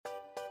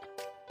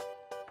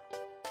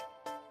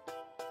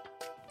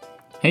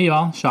Hey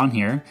y'all, Sean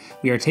here.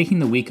 We are taking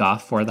the week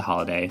off for the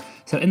holiday,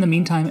 so in the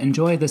meantime,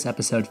 enjoy this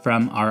episode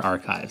from our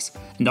archives.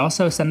 And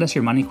also send us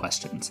your money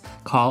questions.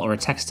 Call or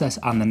text us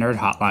on the Nerd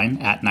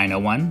Hotline at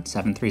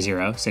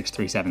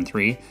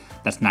 901-730-6373.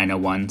 That's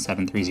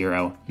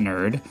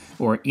 901-730-NERD.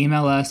 Or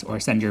email us or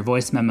send your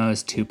voice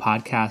memos to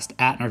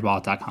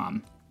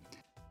podcast@nerdwallet.com.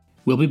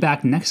 We'll be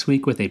back next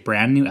week with a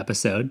brand new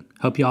episode.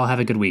 Hope you all have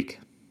a good week.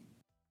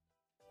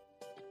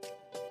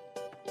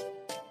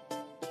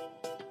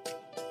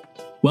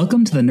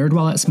 Welcome to the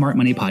NerdWallet Smart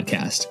Money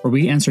Podcast, where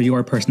we answer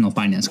your personal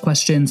finance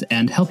questions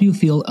and help you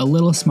feel a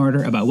little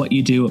smarter about what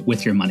you do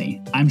with your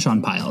money. I'm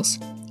Sean Piles.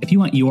 If you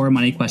want your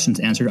money questions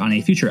answered on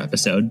a future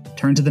episode,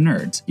 turn to the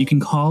nerds. You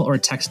can call or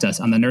text us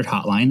on the Nerd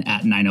Hotline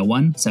at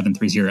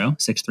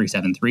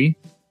 901-730-6373.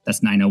 That's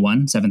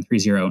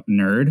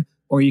 901-730-NERD.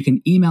 Or you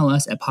can email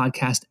us at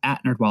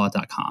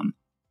podcast@nerdwallet.com.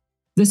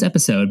 This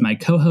episode, my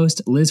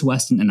co-host Liz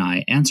Weston and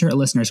I answer a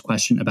listener's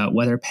question about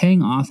whether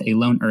paying off a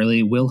loan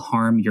early will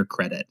harm your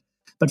credit.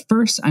 But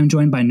first, I'm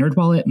joined by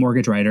NerdWallet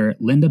mortgage writer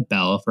Linda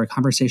Bell for a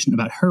conversation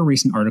about her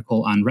recent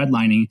article on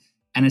redlining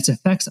and its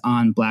effects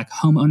on Black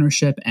home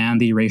ownership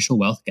and the racial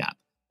wealth gap.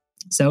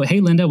 So,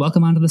 hey, Linda,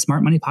 welcome onto the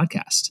Smart Money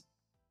Podcast.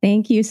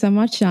 Thank you so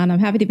much, Sean. I'm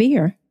happy to be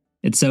here.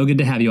 It's so good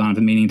to have you on. I've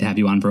been meaning to have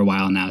you on for a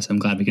while now, so I'm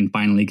glad we can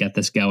finally get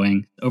this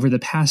going. Over the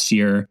past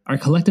year, our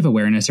collective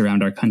awareness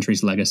around our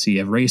country's legacy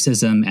of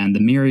racism and the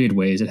myriad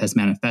ways it has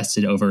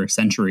manifested over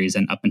centuries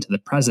and up into the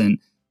present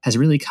has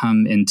really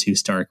come into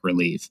stark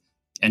relief.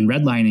 And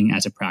redlining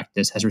as a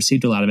practice has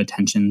received a lot of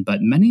attention,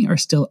 but many are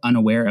still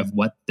unaware of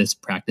what this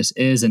practice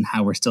is and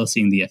how we're still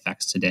seeing the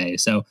effects today.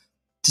 So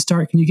to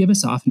start, can you give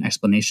us off an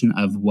explanation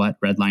of what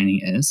redlining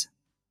is?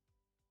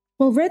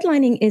 Well,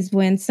 redlining is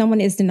when someone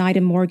is denied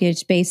a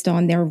mortgage based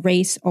on their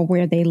race or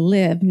where they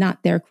live,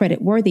 not their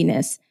credit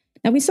worthiness.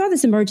 Now, we saw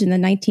this emerge in the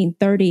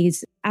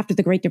 1930s after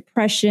the Great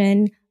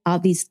Depression.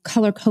 These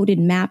color-coded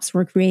maps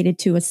were created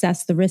to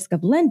assess the risk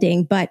of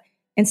lending, but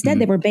instead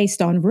they were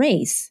based on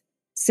race.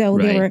 So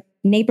there were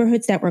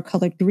neighborhoods that were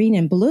colored green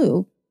and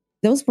blue.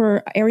 Those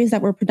were areas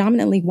that were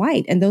predominantly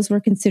white, and those were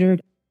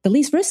considered the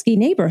least risky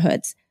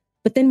neighborhoods.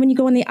 But then when you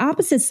go on the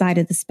opposite side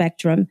of the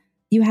spectrum,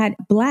 you had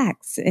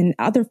Blacks and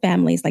other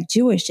families like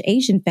Jewish,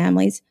 Asian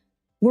families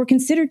were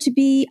considered to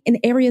be in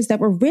areas that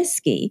were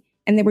risky,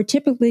 and they were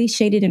typically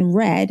shaded in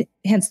red,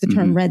 hence the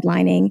term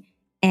redlining.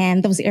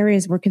 And those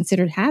areas were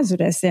considered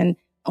hazardous, and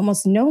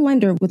almost no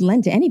lender would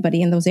lend to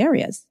anybody in those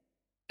areas.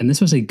 And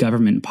this was a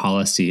government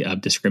policy of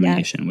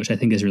discrimination, which I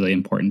think is really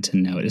important to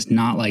note. It's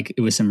not like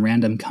it was some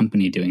random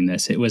company doing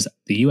this. It was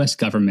the U.S.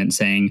 government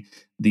saying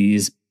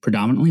these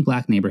predominantly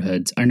Black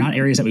neighborhoods are not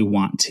areas that we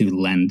want to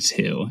lend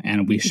to,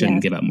 and we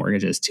shouldn't give up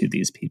mortgages to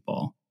these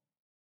people.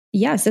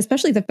 Yes,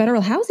 especially the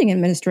Federal Housing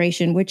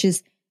Administration, which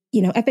is,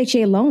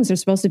 FHA loans are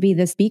supposed to be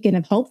this beacon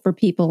of hope for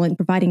people and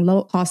providing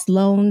low-cost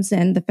loans.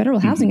 And the Federal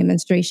Housing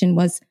Administration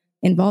was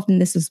involved in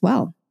this as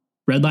well.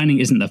 Redlining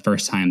isn't the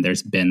first time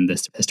there's been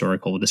this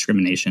historical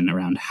discrimination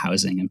around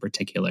housing in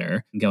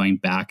particular. Going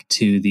back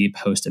to the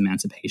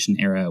post-emancipation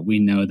era, we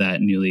know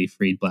that newly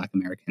freed Black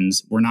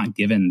Americans were not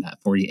given that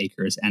 40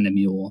 acres and a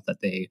mule that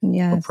they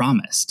were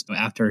promised.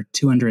 After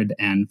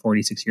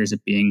 246 years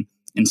of being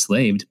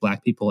enslaved,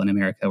 Black people in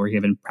America were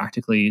given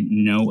practically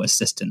no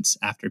assistance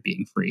after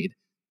being freed.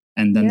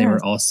 And then they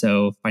were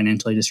also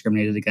financially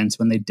discriminated against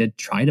when they did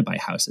try to buy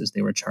houses.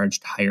 They were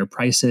charged higher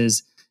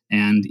prices.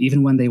 And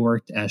even when they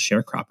worked as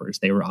sharecroppers,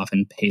 they were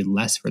often paid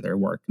less for their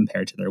work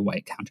compared to their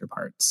white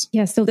counterparts.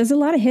 Yeah, so there's a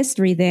lot of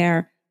history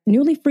there.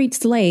 Newly freed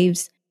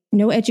slaves,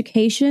 no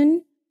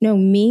education, no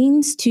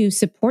means to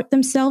support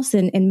themselves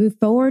and move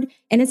forward.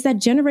 And it's that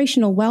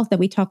generational wealth that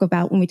we talk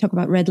about when we talk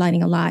about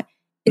redlining a lot,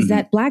 is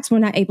that Blacks were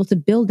not able to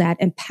build that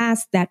and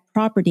pass that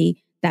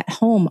property, that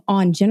home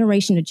on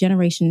generation to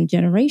generation to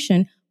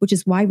generation, which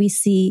is why we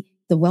see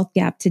the wealth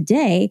gap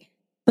today.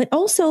 But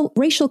also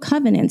racial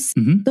covenants.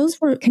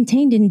 Those were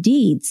contained in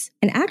deeds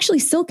and actually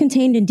still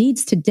contained in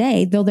deeds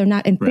today, though they're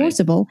not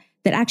enforceable,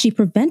 that actually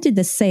prevented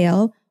the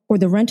sale or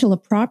the rental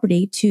of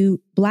property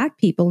to Black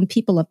people and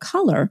people of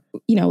color.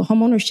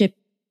 Homeownership,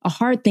 a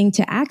hard thing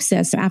to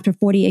access after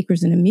 40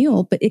 acres and a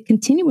mule, but it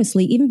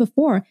continuously, even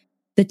before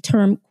the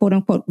term quote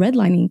unquote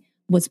redlining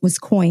was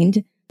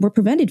coined, were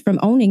prevented from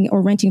owning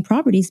or renting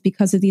properties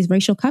because of these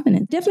racial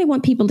covenants. Definitely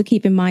want people to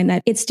keep in mind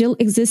that it still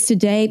exists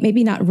today,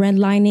 maybe not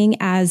redlining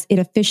as it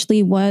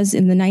officially was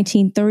in the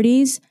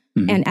 1930s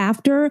and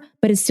after,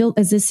 but it still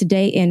exists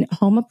today in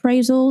home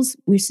appraisals.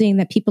 We're seeing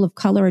that people of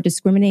color are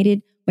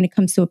discriminated when it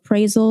comes to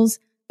appraisals.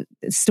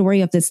 The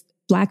story of this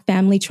Black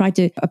family tried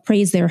to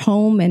appraise their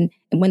home, and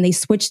when they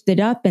switched it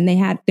up and they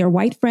had their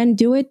white friend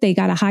do it, they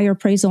got a higher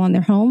appraisal on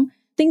their home.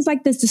 Things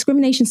like this,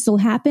 discrimination still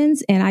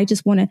happens, and I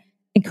just want to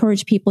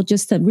encourage people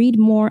just to read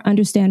more,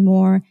 understand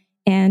more,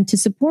 and to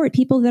support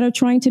people that are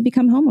trying to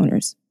become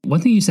homeowners.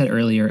 One thing you said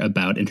earlier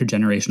about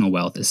intergenerational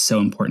wealth is so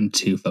important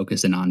to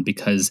focus in on,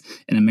 because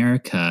in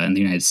America and the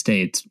United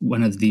States,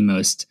 one of the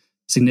most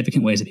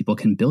significant ways that people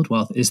can build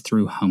wealth is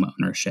through home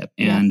ownership.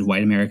 And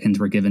white Americans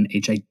were given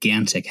a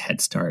gigantic head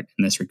start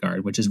in this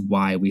regard, which is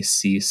why we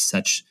see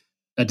such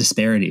a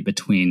disparity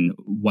between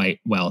white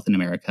wealth in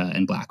America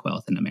and Black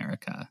wealth in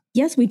America.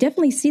 Yes, we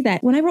definitely see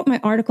that. When I wrote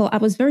my article, I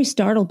was very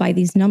startled by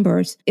these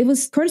numbers. It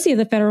was courtesy of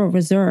the Federal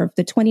Reserve,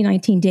 the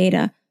 2019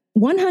 data.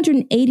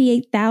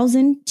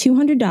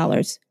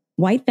 $188,200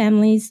 white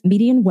families'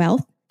 median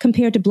wealth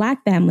compared to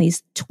Black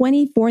families,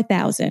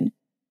 $24,000.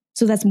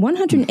 So that's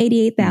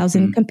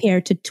 $188,000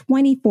 compared to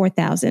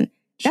 $24,000.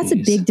 That's a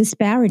big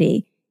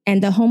disparity.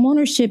 And the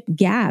homeownership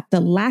gap, the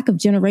lack of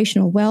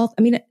generational wealth,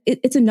 I mean,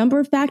 it's a number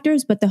of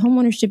factors, but the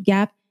homeownership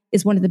gap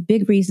is one of the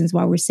big reasons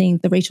why we're seeing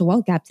the racial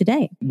wealth gap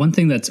today. One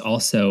thing that's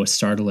also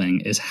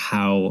startling is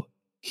how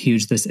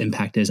huge this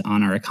impact is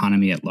on our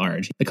economy at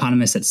large.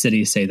 Economists at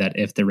Citi say that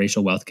if the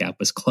racial wealth gap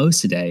was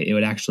closed today, it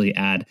would actually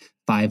add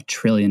 $5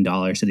 trillion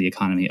to the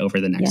economy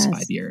over the next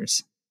 5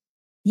 years.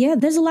 Yeah,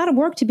 there's a lot of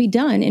work to be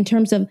done in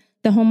terms of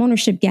the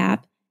homeownership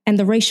gap and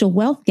the racial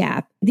wealth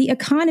gap. The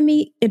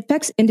economy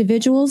affects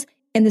individuals,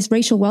 and this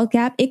racial wealth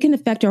gap, it can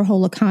affect our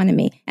whole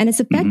economy, and it's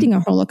affecting our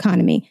whole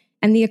economy.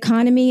 And the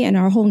economy and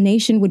our whole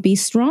nation would be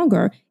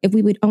stronger if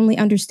we would only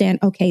understand,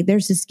 okay,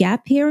 there's this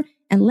gap here,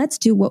 and let's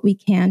do what we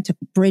can to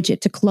bridge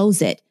it, to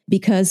close it,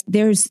 because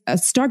there's a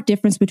stark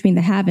difference between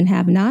the have and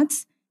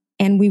have-nots,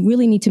 and we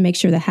really need to make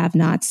sure the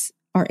have-nots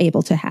are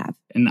able to have.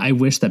 And I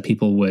wish that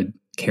people would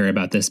care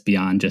about this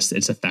beyond just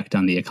its effect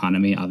on the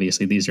economy.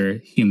 Obviously, these are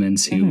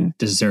humans who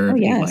deserve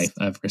a life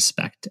of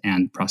respect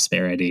and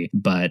prosperity.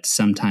 But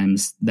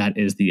sometimes that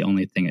is the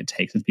only thing it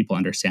takes, is people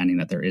understanding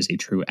that there is a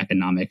true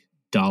economic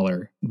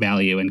dollar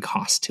value and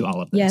cost to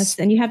all of this. Yes.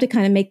 And you have to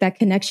kind of make that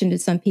connection to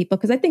some people,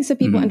 because I think some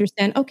people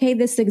understand, okay,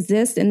 this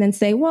exists, and then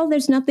say, well,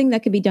 there's nothing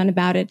that could be done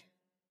about it.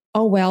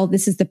 Oh, well,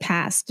 this is the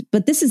past,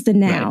 but this is the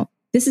now. Right.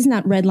 This is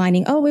not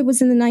redlining. Oh, it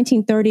was in the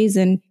 1930s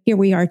and here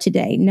we are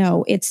today.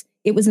 No, it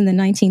was in the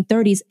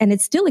 1930s and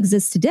it still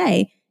exists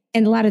today.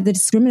 And a lot of the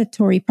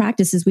discriminatory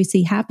practices we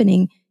see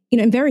happening,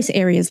 in various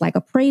areas like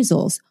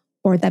appraisals,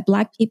 or that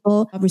Black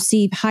people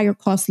receive higher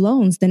cost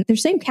loans than their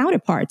same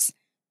counterparts.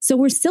 So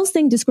we're still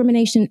seeing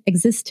discrimination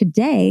exists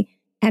today,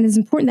 and it's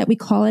important that we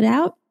call it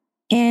out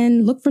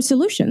and look for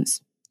solutions.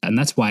 And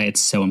that's why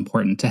it's so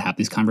important to have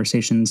these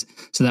conversations,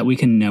 so that we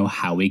can know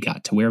how we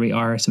got to where we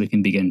are, so we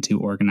can begin to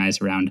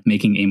organize around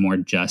making a more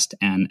just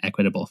and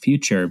equitable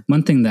future.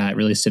 One thing that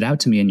really stood out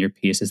to me in your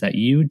piece is that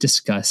you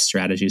discuss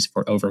strategies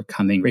for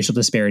overcoming racial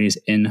disparities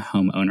in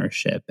home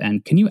ownership.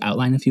 And can you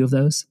outline a few of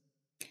those?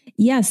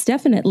 Yes,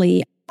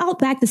 definitely. I'll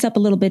back this up a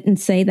little bit and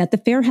say that the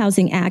Fair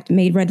Housing Act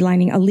made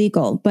redlining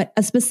illegal, but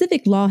a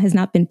specific law has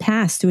not been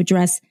passed to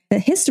address the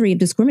history of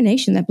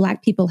discrimination that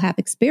Black people have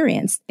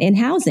experienced in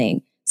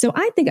housing. So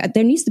I think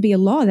there needs to be a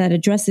law that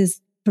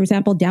addresses, for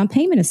example, down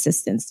payment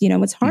assistance.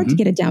 It's hard to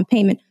get a down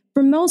payment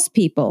for most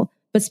people,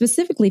 but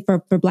specifically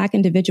for Black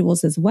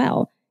individuals as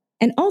well.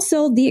 And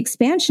also the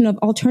expansion of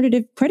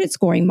alternative credit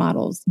scoring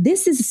models.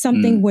 This is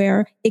something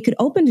where it could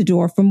open the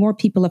door for more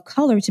people of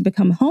color to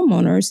become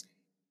homeowners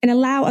and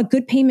allow a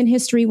good payment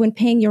history when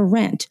paying your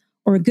rent,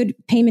 or a good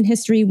payment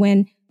history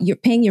when you're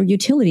paying your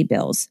utility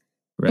bills.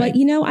 Right.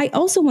 But, I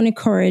also want to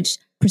encourage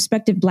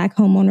prospective Black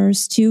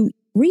homeowners to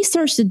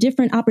research the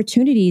different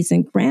opportunities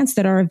and grants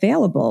that are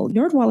available.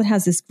 NerdWallet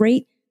has this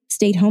great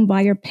state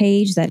homebuyer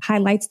page that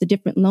highlights the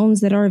different loans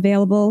that are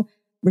available,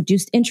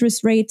 reduced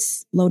interest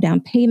rates, low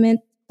down payment,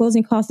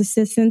 closing cost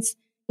assistance.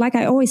 Like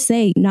I always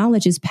say,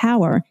 knowledge is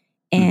power.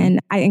 And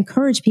I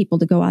encourage people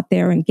to go out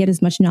there and get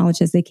as much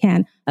knowledge as they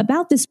can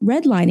about this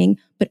redlining,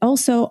 but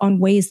also on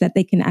ways that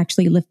they can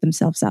actually lift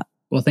themselves up.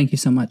 Well, thank you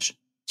so much.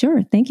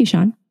 Sure. Thank you,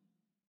 Sean.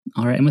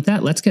 All right. And with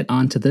that, let's get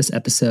on to this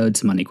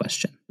episode's money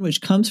question,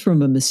 which comes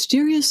from a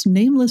mysterious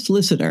nameless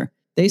listener.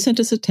 They sent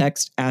us a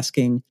text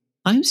asking,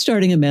 I'm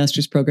starting a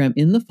master's program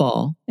in the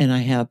fall, and I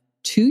have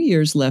 2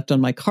 years left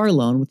on my car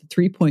loan with a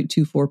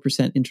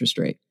 3.24% interest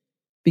rate.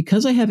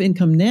 Because I have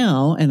income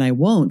now, and I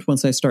won't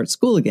once I start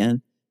school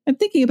again, I'm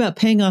thinking about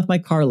paying off my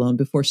car loan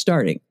before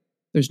starting.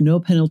 There's no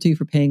penalty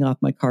for paying off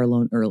my car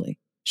loan early.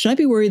 Should I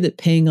be worried that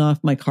paying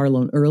off my car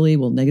loan early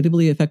will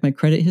negatively affect my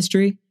credit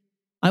history?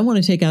 I want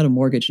to take out a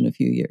mortgage in a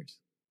few years.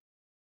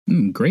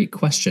 Great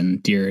question,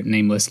 dear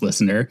nameless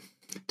listener.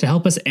 To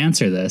help us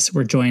answer this,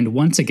 we're joined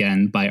once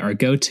again by our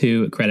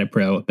go-to credit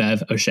pro,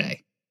 Bev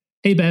O'Shea.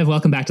 Hey, Bev,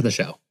 welcome back to the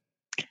show.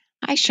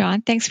 Hi,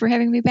 Sean. Thanks for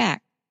having me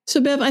back. So,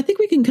 Bev, I think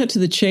we can cut to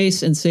the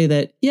chase and say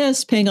that,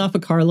 yes, paying off a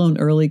car loan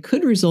early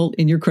could result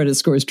in your credit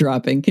scores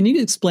dropping. Can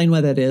you explain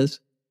why that is?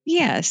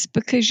 Yes,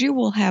 because you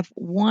will have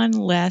one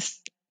less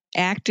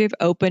active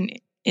open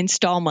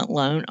installment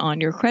loan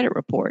on your credit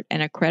report,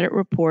 and a credit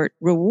report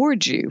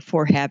rewards you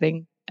for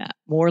having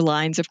more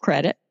lines of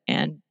credit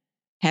and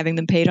having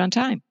them paid on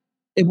time.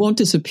 It won't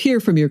disappear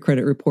from your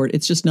credit report.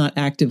 It's just not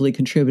actively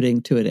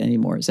contributing to it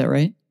anymore. Is that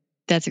right?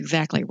 That's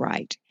exactly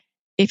right.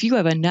 If you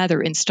have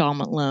another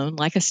installment loan,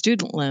 like a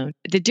student loan,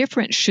 the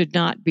difference should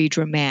not be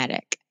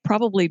dramatic.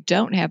 Probably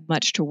don't have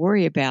much to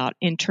worry about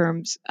in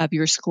terms of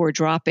your score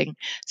dropping,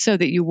 so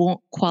that you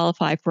won't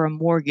qualify for a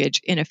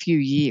mortgage in a few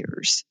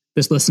years.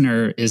 This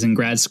listener is in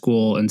grad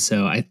school, and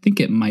so I think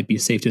it might be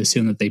safe to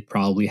assume that they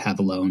probably have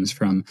loans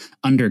from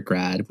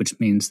undergrad, which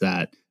means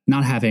that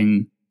not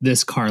having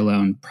this car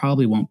loan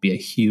probably won't be a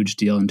huge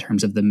deal in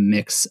terms of the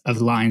mix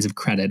of lines of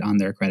credit on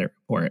their credit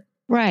report.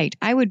 Right.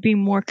 I would be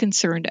more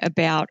concerned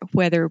about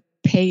whether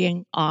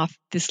paying off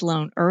this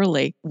loan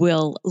early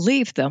will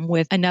leave them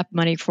with enough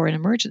money for an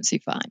emergency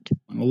fund.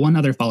 Well, one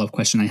other follow-up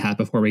question I have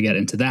before we get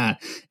into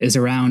that is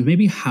around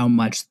maybe how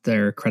much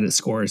their credit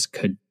scores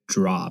could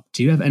drop.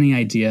 Do you have any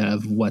idea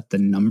of what the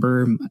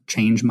number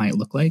change might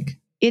look like?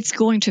 It's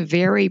going to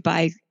vary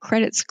by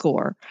credit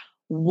score.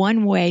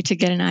 One way to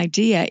get an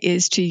idea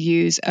is to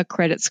use a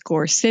credit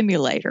score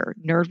simulator.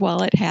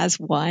 NerdWallet has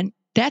one.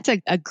 That's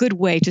a good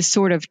way to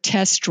sort of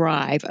test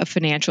drive a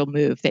financial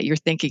move that you're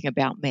thinking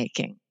about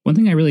making. One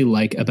thing I really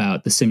like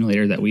about the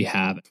simulator that we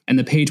have and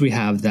the page we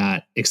have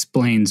that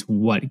explains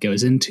what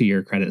goes into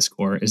your credit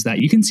score is that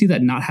you can see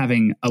that not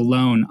having a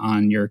loan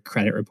on your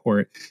credit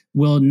report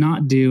will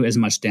not do as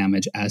much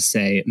damage as,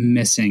 say,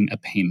 missing a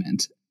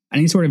payment.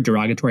 Any sort of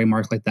derogatory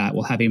mark like that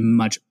will have a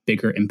much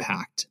bigger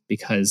impact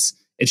because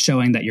it's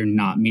showing that you're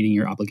not meeting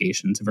your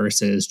obligations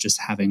versus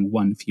just having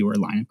one fewer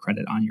line of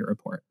credit on your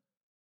report.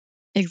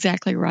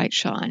 Exactly right,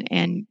 Sean.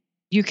 And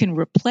you can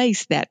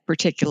replace that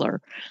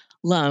particular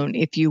loan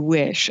if you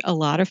wish. A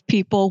lot of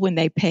people, when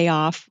they pay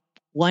off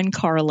one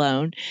car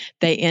loan,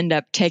 they end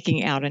up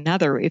taking out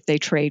another if they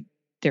trade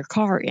their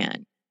car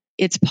in.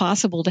 It's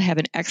possible to have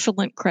an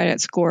excellent credit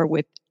score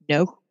with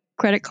no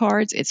credit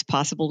cards. It's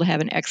possible to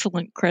have an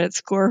excellent credit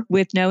score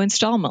with no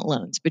installment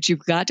loans, but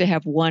you've got to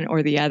have one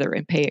or the other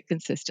and pay it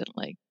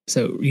consistently.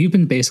 So you've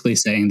been basically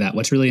saying that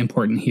what's really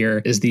important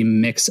here is the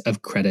mix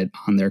of credit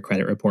on their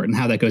credit report and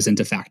how that goes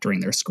into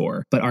factoring their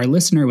score. But our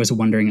listener was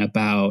wondering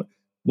about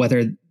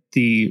whether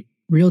the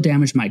real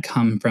damage might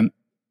come from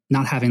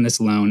not having this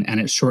loan and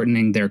it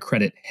shortening their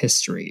credit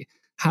history.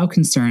 How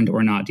concerned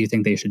or not do you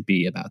think they should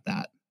be about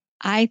that?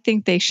 I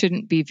think they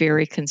shouldn't be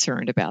very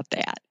concerned about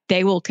that.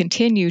 They will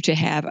continue to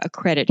have a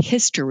credit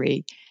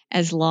history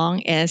as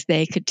long as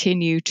they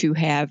continue to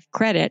have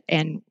credit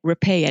and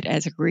repay it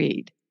as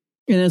agreed.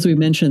 And as we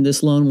mentioned,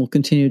 this loan will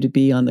continue to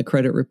be on the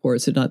credit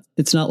reports.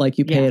 It's not like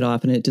you pay it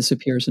off and it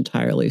disappears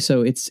entirely.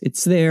 So it's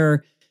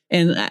there.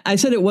 And I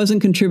said it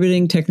wasn't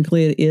contributing.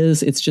 Technically, it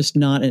is. It's just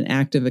not an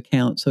active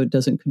account, so it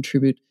doesn't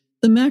contribute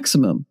the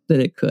maximum that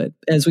it could.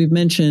 As we've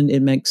mentioned,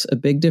 it makes a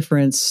big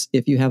difference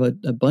if you have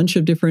a bunch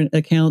of different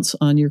accounts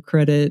on your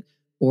credit,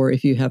 or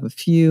if you have a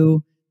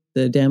few.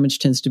 The damage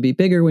tends to be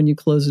bigger when you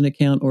close an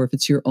account, or if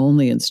it's your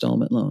only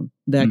installment loan.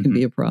 That can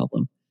be a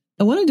problem.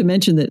 I wanted to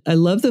mention that I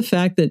love the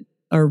fact that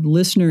our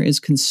listener is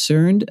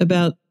concerned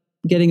about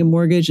getting a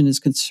mortgage and is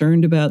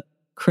concerned about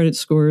credit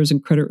scores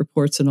and credit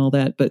reports and all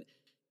that, but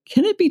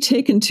can it be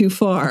taken too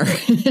far?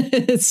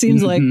 It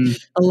seems like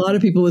a lot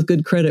of people with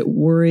good credit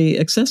worry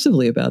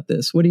excessively about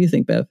this. What do you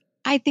think, Bev?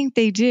 I think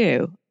they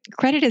do.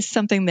 Credit is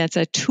something that's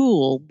a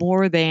tool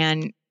more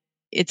than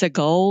it's a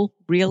goal,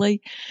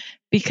 really,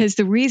 because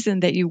the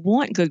reason that you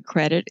want good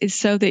credit is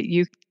so that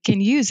you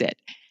can use it.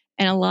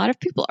 And a lot of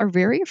people are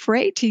very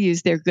afraid to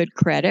use their good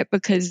credit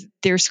because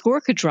their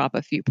score could drop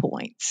a few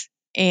points.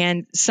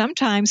 And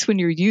sometimes when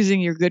you're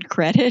using your good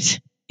credit,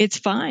 it's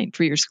fine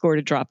for your score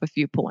to drop a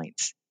few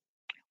points.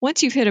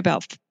 Once you've hit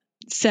about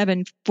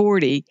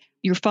 740,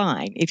 you're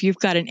fine. If you've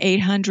got an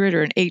 800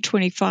 or an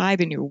 825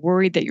 and you're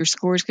worried that your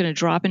score is going to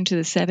drop into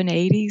the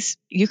 780s,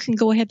 you can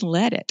go ahead and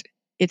let it.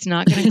 It's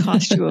not going to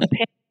cost you a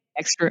penny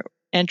extra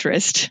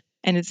interest,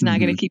 and it's not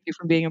going to keep you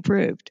from being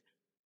approved.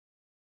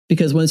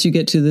 Because once you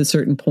get to the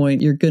certain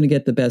point, you're going to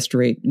get the best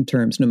rate in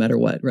terms no matter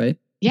what, right?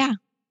 Yeah.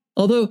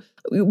 Although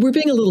we're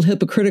being a little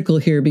hypocritical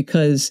here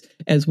because,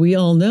 as we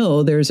all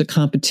know, there's a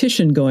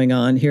competition going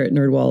on here at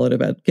NerdWallet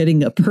about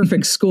getting a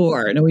perfect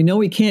score. And we know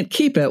we can't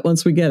keep it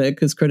once we get it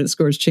because credit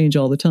scores change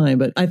all the time.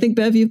 But I think,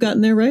 Bev, you've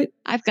gotten there, right?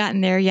 I've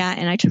gotten there, yeah.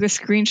 And I took a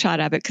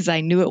screenshot of it because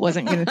I knew it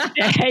wasn't going to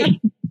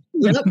stay.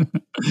 Yep.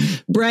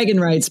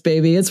 Bragging rights,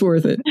 baby. It's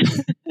worth it.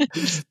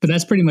 But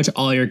that's pretty much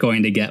all you're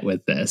going to get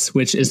with this,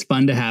 which is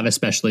fun to have,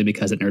 especially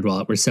because at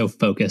NerdWallet, we're so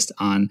focused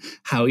on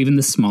how even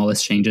the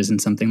smallest changes in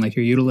something like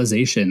your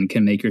utilization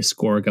can make your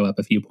score go up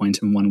a few points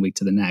from one week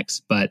to the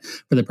next. But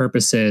for the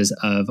purposes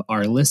of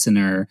our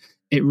listener,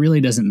 it really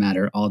doesn't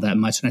matter all that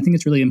much. And I think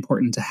it's really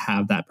important to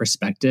have that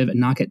perspective and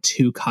not get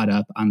too caught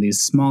up on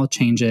these small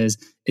changes.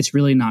 It's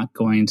really not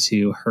going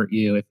to hurt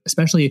you,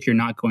 especially if you're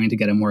not going to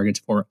get a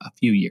mortgage for a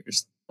few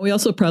years. We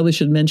also probably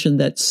should mention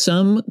that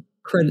some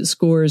credit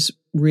scores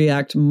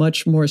react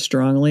much more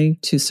strongly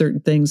to certain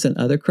things than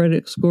other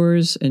credit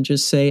scores. And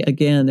just say,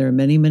 again, there are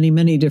many, many,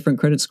 many different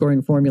credit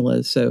scoring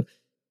formulas. So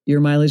your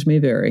mileage may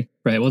vary.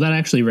 Right. Well, that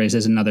actually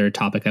raises another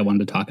topic I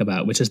wanted to talk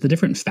about, which is the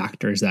different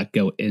factors that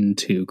go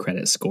into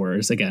credit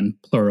scores. Again,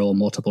 plural,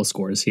 multiple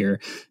scores here.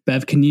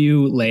 Bev, can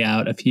you lay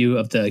out a few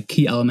of the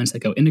key elements that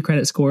go into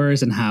credit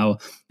scores and how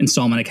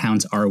installment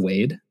accounts are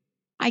weighed?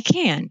 I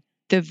can.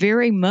 The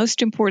very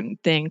most important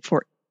thing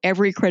for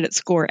every credit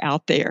score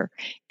out there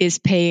is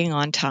paying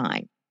on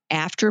time.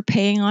 After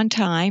paying on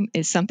time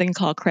is something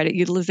called credit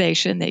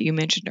utilization that you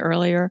mentioned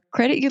earlier.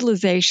 Credit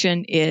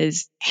utilization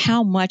is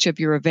how much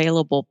of your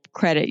available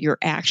credit you're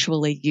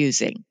actually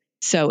using.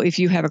 So if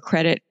you have a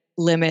credit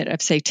limit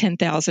of, say,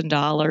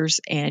 $10,000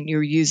 and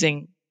you're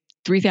using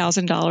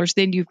 $3,000,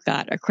 then you've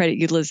got a credit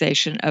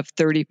utilization of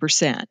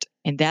 30%.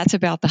 And that's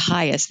about the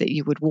highest that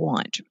you would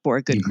want for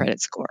a good credit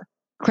score.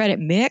 Credit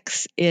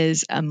mix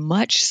is a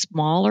much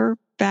smaller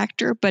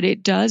factor, but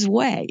it does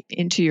weigh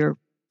into your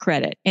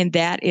credit. And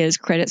that is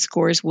credit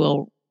scores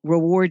will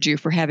reward you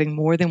for having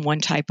more than one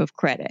type of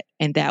credit.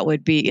 And that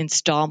would be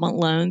installment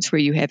loans where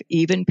you have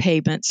even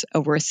payments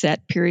over a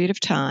set period of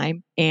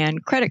time,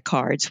 and credit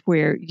cards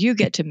where you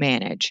get to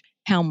manage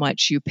how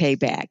much you pay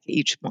back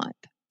each month.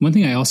 One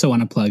thing I also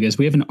want to plug is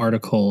we have an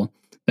article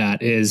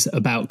that is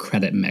about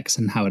credit mix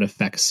and how it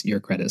affects your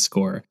credit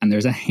score. And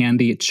there's a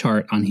handy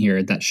chart on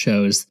here that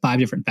shows 5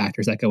 different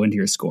factors that go into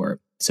your score.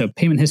 So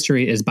payment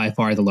history is by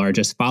far the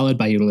largest, followed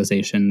by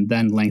utilization,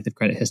 then length of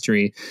credit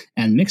history.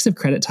 And mix of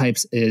credit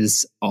types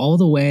is all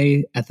the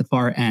way at the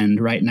far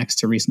end, right next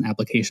to recent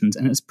applications.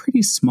 And it's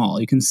pretty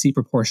small. You can see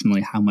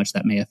proportionally how much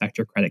that may affect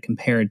your credit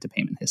compared to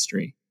payment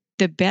history.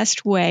 The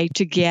best way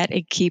to get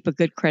and keep a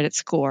good credit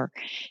score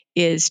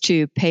is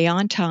to pay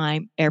on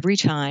time every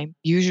time,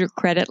 use your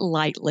credit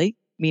lightly,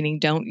 meaning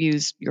don't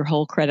use your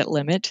whole credit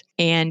limit,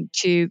 and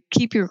to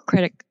keep your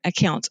credit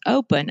accounts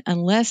open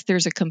unless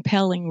there's a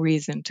compelling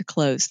reason to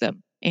close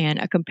them. And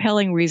a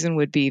compelling reason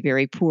would be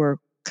very poor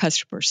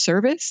customer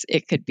service.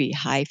 It could be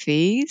high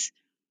fees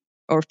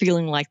or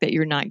feeling like that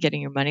you're not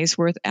getting your money's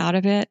worth out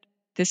of it.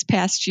 This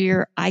past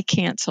year, I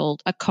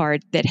canceled a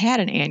card that had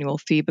an annual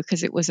fee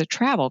because it was a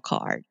travel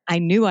card. I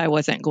knew I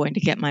wasn't going to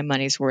get my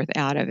money's worth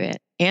out of it.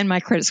 And my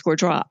credit score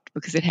dropped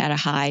because it had a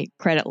high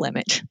credit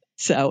limit.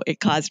 So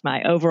it caused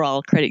my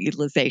overall credit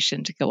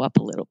utilization to go up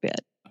a little bit.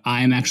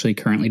 I'm actually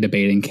currently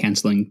debating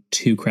canceling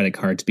 2 credit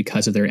cards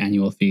because of their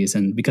annual fees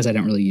and because I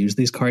don't really use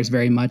these cards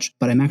very much.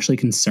 But I'm actually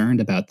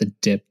concerned about the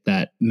dip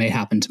that may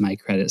happen to my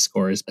credit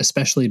scores,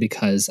 especially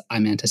because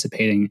I'm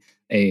anticipating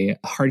a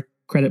hard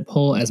credit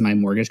pull as my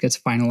mortgage gets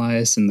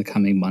finalized in the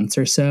coming months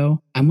or so.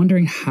 I'm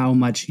wondering how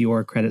much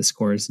your credit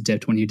scores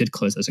dipped when you did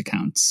close those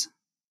accounts.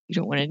 You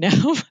don't want to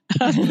know.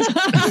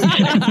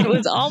 It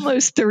was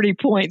almost 30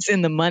 points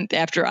in the month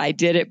after I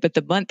did it, but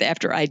the month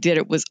after I did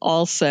it was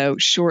also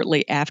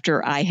shortly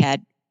after I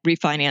had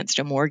refinanced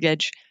a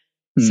mortgage.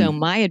 So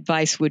my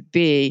advice would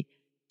be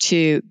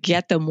to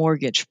get the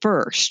mortgage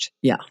first.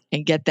 Yeah.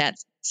 And get that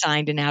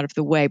signed and out of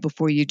the way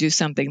before you do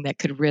something that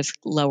could risk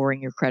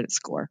lowering your credit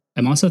score.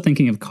 I'm also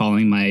thinking of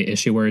calling my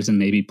issuers and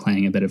maybe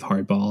playing a bit of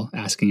hardball,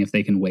 asking if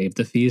they can waive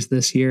the fees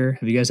this year.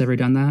 Have you guys ever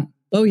done that?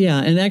 Oh, yeah.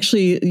 And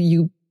actually,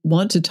 you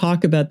want to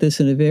talk about this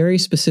in a very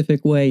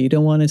specific way. You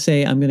don't want to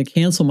say, I'm going to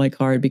cancel my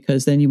card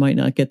because then you might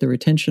not get the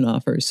retention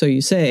offers. So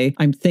you say,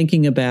 I'm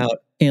thinking about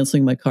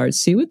canceling my card.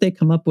 See what they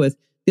come up with.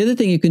 The other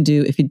thing you can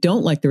do if you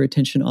don't like the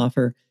retention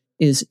offer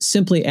is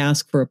simply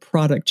ask for a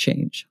product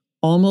change.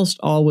 Almost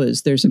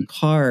always there's a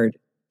card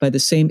by the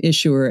same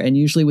issuer and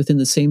usually within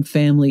the same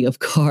family of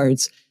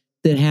cards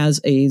that has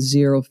a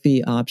 0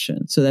 fee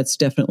option. So that's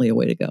definitely a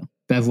way to go.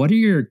 Bev, what are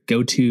your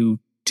go-to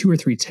 2 or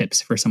 3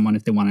 tips for someone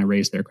if they want to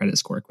raise their credit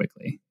score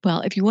quickly?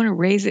 Well, if you want to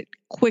raise it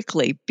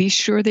quickly, be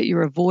sure that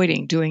you're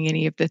avoiding doing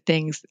any of the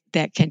things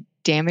that can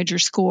damage your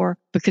score,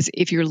 because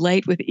if you're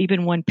late with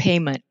even one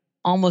payment,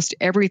 almost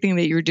everything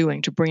that you're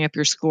doing to bring up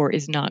your score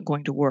is not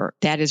going to work.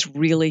 That is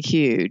really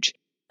huge.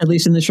 At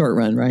least in the short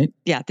run, right?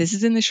 Yeah, this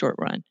is in the short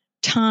run.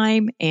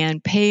 Time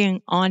and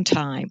paying on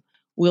time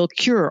will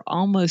cure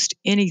almost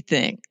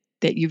anything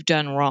that you've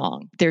done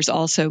wrong. There's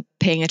also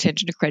paying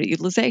attention to credit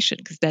utilization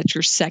because that's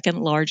your second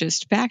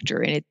largest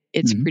factor, and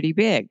it's pretty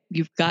big.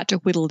 You've got to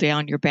whittle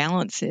down your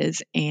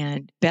balances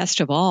and, best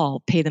of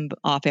all, pay them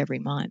off every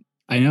month.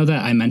 I know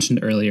that I mentioned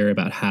earlier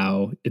about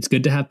how it's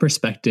good to have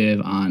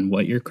perspective on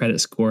what your credit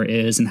score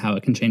is and how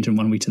it can change from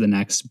one week to the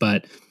next.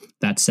 But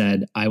that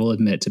said, I will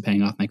admit to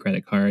paying off my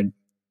credit card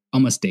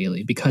almost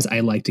daily because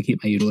I like to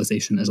keep my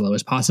utilization as low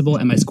as possible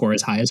and my score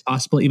as high as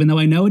possible, even though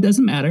I know it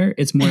doesn't matter.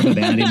 It's more of a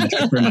vanity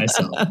metric for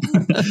myself.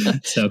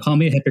 So call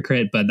me a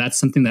hypocrite, but that's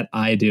something that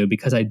I do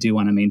because I do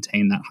want to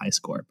maintain that high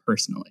score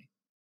personally.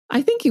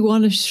 I think you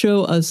want to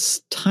show a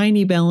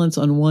tiny balance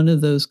on one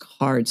of those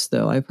cards,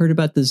 though. I've heard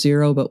about the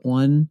 0 but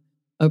 1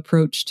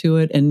 approach to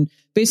it. And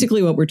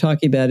basically what we're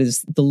talking about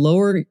is the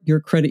lower your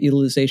credit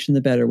utilization,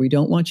 the better. We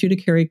don't want you to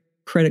carry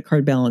credit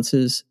card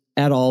balances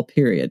at all,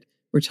 period.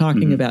 We're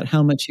talking about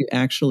how much you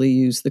actually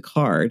use the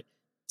card.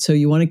 So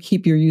you want to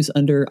keep your use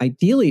under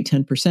ideally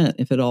 10%,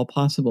 if at all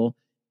possible.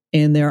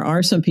 And there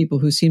are some people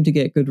who seem to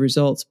get good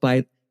results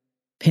by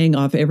paying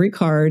off every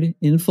card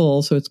in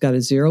full. So it's got a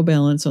 0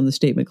 balance on the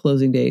statement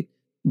closing date,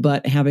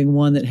 but having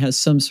one that has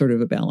some sort of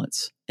a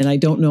balance. And I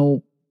don't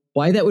know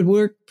why that would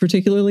work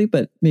particularly,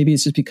 but maybe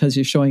it's just because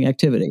you're showing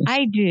activity.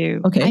 I do.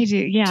 Okay. I do.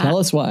 Yeah. Tell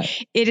us why.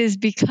 It is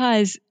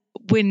because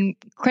when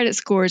credit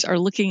scores are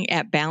looking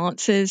at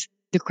balances,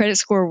 the credit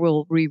score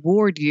will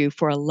reward you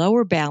for a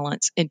lower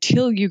balance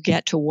until you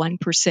get to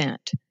 1%.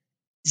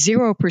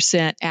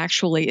 0%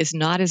 actually is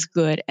not as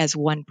good as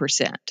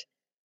 1%.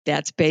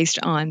 That's based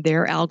on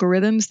their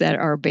algorithms that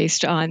are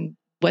based on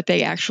what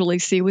they actually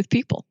see with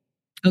people.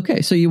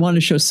 Okay. So you want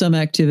to show some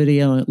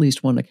activity on at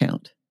least one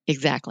account.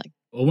 Exactly.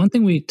 Well, one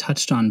thing we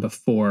touched on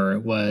before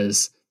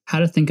was how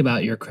to think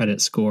about your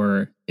credit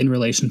score in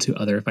relation to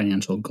other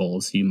financial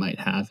goals you might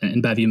have.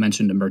 And Bev, you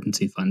mentioned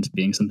emergency funds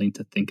being something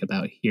to think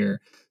about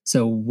here.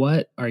 So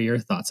what are your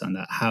thoughts on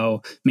that?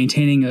 How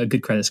maintaining a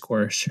good credit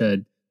score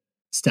should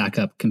stack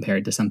up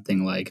compared to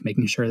something like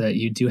making sure that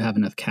you do have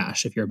enough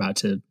cash if you're about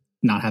to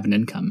not have an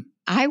income?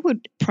 I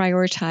would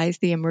prioritize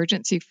the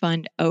emergency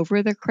fund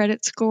over the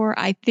credit score.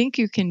 I think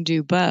you can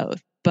do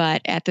both,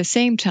 but at the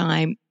same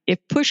time, if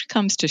push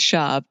comes to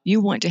shove,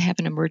 you want to have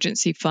an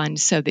emergency fund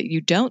so that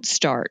you don't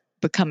start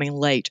becoming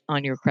late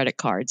on your credit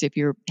cards. If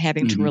you're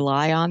having to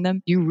rely on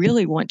them, you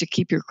really want to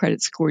keep your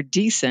credit score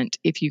decent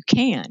if you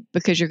can,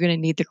 because you're going to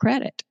need the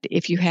credit.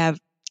 If you have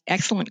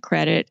excellent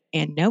credit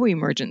and no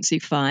emergency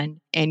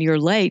fund and you're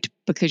late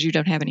because you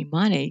don't have any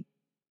money,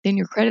 then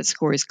your credit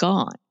score is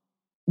gone.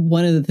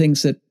 One of the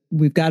things that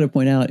we've got to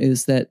point out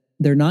is that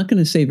they're not going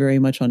to save very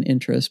much on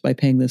interest by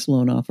paying this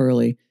loan off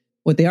early.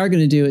 What they are going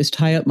to do is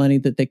tie up money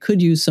that they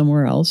could use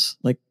somewhere else,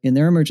 like in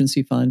their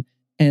emergency fund,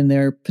 and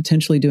they're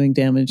potentially doing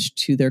damage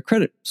to their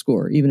credit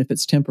score, even if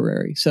it's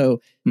temporary. So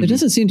there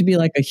doesn't seem to be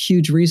like a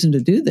huge reason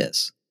to do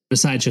this.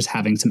 Besides just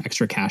having some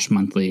extra cash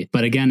monthly.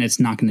 But again, it's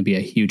not going to be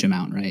a huge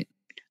amount, right?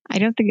 I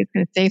don't think it's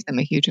going to save them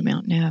a huge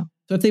amount, no.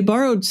 So if they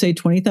borrowed, say,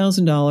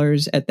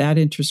 $20,000 at that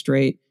interest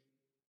rate,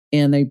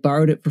 and they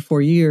borrowed it for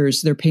 4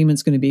 years, their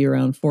payment's going to be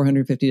around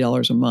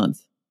 $450 a month,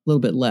 a little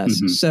bit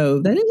less.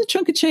 So that is a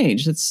chunk of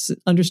change. It's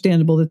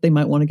understandable that they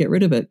might want to get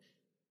rid of it.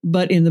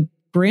 But in the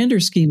grander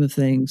scheme of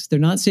things, they're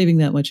not saving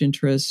that much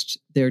interest.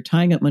 They're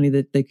tying up money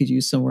that they could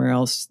use somewhere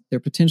else. They're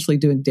potentially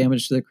doing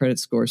damage to their credit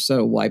score.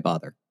 So why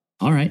bother?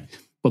 All right.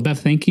 Well,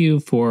 Beth, thank you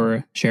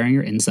for sharing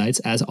your insights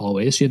as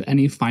always. Do you have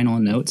any final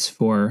notes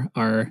for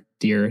our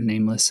dear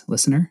nameless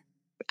listener?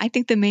 I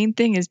think the main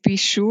thing is be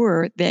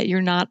sure that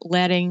you're not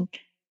letting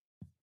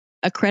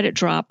a credit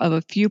drop of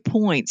a few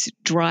points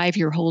drive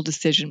your whole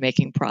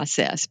decision-making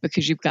process,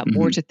 because you've got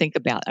more to think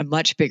about, a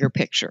much bigger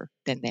picture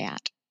than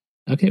that.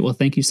 Okay, well,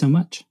 thank you so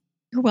much.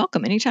 You're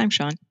welcome. Anytime,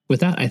 Sean.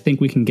 With that, I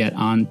think we can get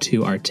on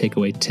to our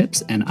takeaway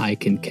tips, and I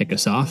can kick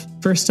us off.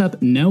 First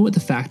up, know the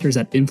factors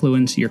that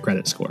influence your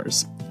credit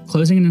scores.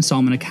 Closing an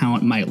installment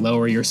account might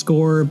lower your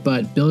score,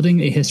 but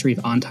building a history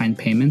of on-time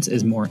payments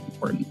is more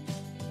important.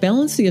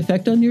 Balance the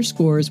effect on your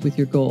scores with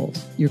your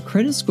goals. Your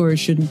credit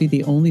scores shouldn't be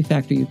the only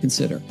factor you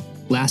consider.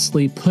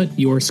 Lastly, put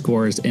your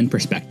scores in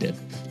perspective.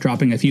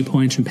 Dropping a few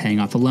points from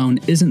paying off a loan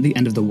isn't the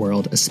end of the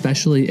world,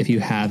 especially if you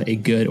have a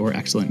good or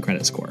excellent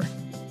credit score.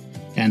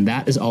 And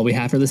that is all we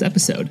have for this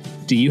episode.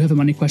 Do you have a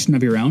money question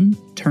of your own?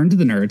 Turn to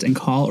the nerds and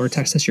call or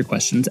text us your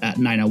questions at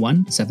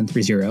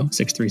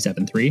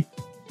 901-730-6373.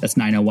 That's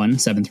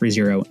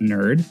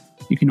 901-730-NERD.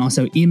 You can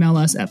also email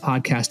us at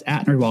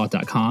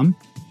podcast@nerdwallet.com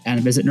and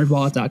visit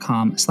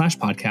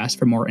nerdwallet.com/podcast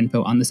for more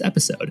info on this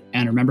episode.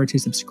 And remember to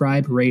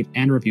subscribe, rate,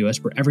 and review us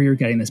wherever you're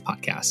getting this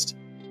podcast.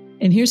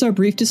 And here's our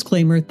brief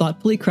disclaimer,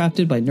 thoughtfully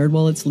crafted by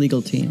NerdWallet's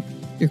legal team.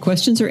 Your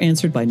questions are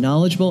answered by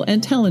knowledgeable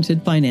and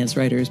talented finance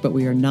writers, but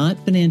we are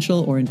not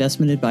financial or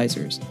investment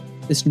advisors.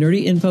 This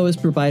nerdy info is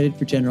provided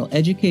for general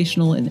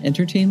educational and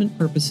entertainment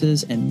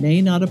purposes and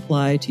may not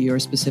apply to your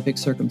specific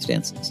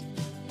circumstances.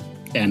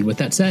 And with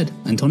that said,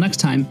 until next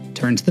time,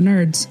 turn to the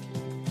nerds.